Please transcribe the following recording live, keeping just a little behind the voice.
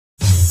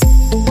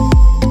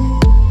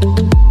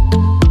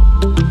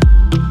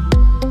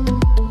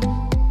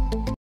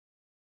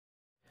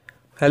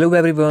Hello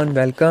everyone,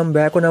 welcome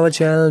back on our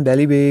channel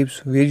Belly Babes,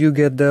 where you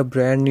get the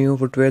brand new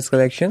footwear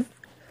collection.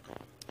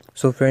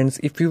 So friends,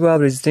 if you are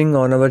visiting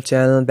on our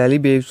channel Belly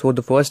Babes for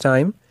the first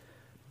time,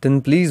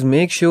 then please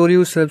make sure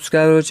you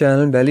subscribe our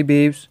channel Belly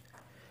Babes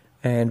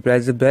and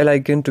press the bell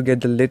icon to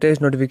get the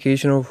latest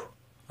notification of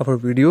our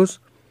videos.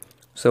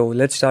 So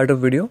let's start the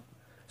video.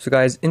 So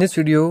guys, in this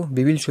video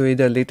we will show you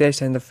the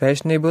latest and the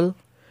fashionable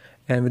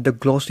and with the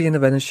glossy and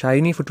the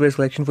shiny footwear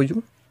collection for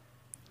you.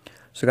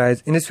 So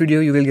guys, in this video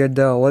you will get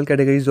the all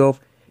categories of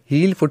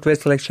heel footwear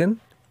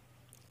collection,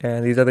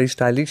 and these are very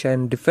stylish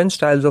and different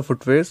styles of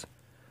footwears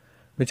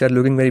which are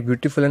looking very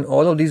beautiful, and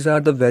all of these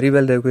are the very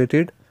well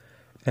decorated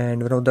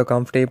and one of the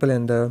comfortable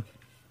and the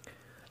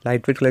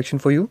lightweight collection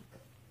for you.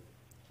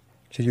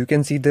 So you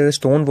can see the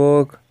stone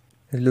work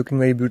is looking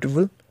very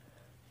beautiful.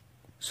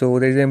 So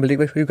there is an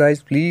ability for you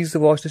guys. Please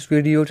watch this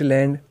video till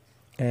end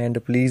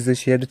and please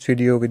share this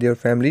video with your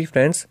family,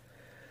 friends,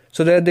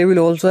 so that they will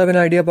also have an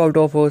idea about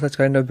such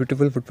kind of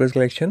beautiful footwear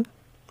collection,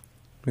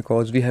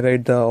 because we have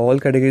had the all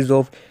categories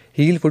of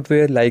heel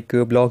footwear like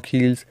block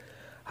heels,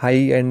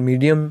 high and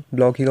medium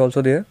block heel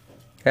also there,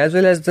 as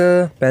well as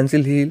the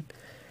pencil heel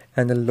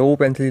and the low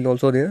pencil heel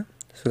also there.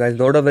 So guys,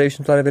 lot of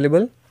variations are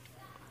available.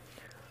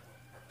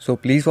 So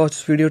please watch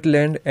this video till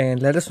end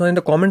and let us know in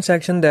the comment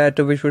section that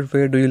which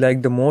footwear do you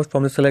like the most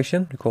from the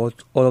selection, because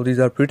all of these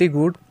are pretty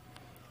good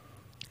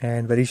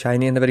and very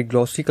shiny and very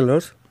glossy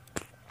colors.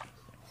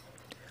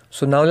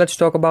 So now let's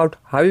talk about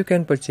how you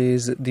can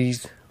purchase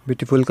these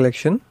beautiful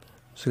collection.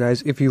 So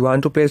guys, if you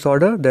want to place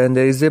order, then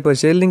there is a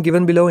purchase link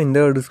given below in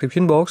the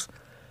description box.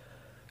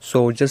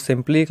 So just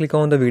simply click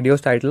on the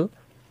video's title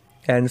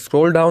and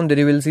scroll down. There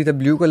you will see the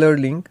blue colored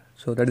link.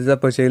 So that is the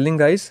purchase link,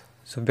 guys.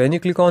 So when you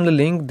click on the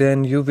link,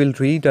 then you will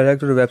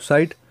redirect to the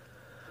website.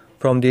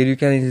 From there you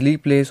can easily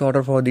place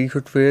order for these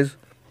footwears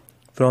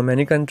from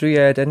any country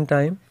at any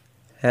time,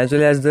 as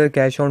well as the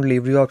cash on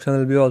delivery option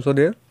will be also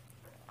there,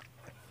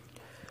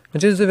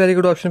 which is a very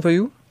good option for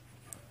you.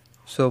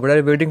 So what are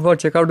you waiting for?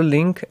 Check out the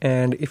link,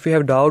 and if you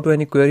have doubt or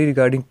any query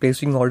regarding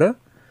placing order,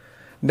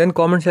 then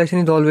comment section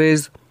is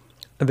always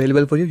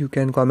available for you. You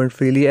can comment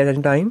freely at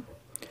any time,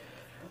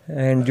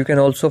 and you can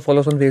also follow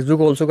us on Facebook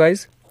also,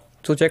 guys.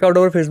 So check out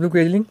our Facebook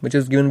page link, which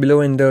is given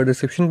below in the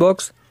description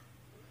box.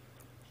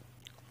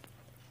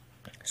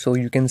 So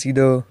you can see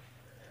the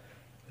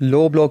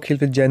low block heel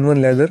with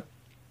genuine leather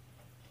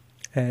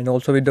and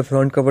also with the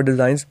front cover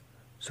designs.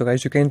 So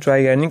guys, you can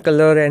try any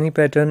color, any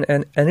pattern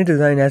and any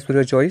design as per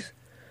your choice.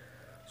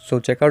 So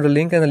check out the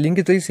link, and the link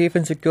is very safe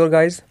and secure,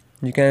 guys.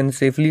 You can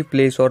safely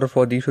place order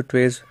for these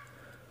footwears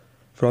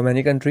from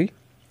any country.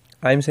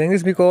 I am saying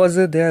this because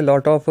there are a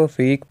lot of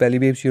fake Belly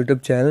Babes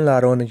YouTube channel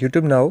are on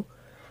YouTube now,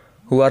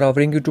 who are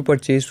offering you to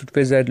purchase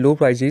footwears at low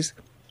prices,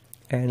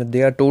 and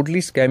they are totally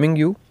scamming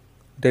you.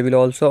 They will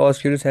also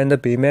ask you to send the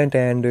payment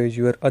and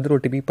your other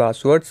OTP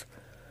passwords.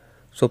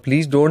 So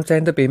please don't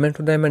send the payment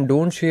to them and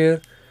don't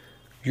share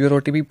your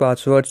OTP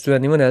passwords to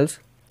anyone else.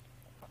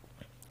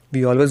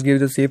 We always give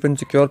the safe and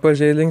secure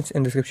purchase links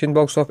in the description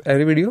box of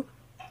every video.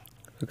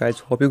 So guys,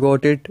 hope you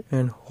got it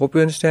and hope you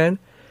understand,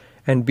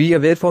 and be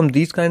aware from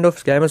these kind of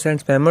scammers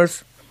and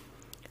spammers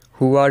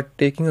who are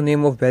taking the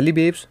name of Belly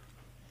Babes.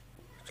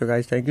 So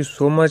guys, thank you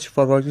so much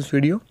for watching this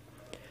video,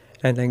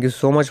 and thank you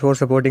so much for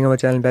supporting our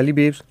channel Belly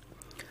Babes.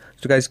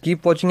 So guys,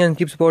 keep watching and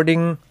keep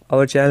supporting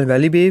our channel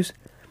Belly Babes,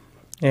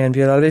 and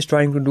we are always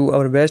trying to do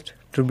our best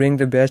to bring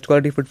the best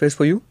quality footwear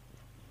for you.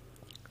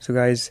 So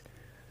guys,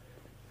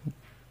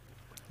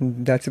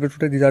 that's it for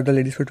today. These are the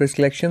latest footwear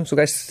collection. So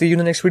guys, see you in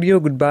the next video.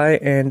 Goodbye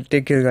and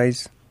take care,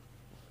 guys.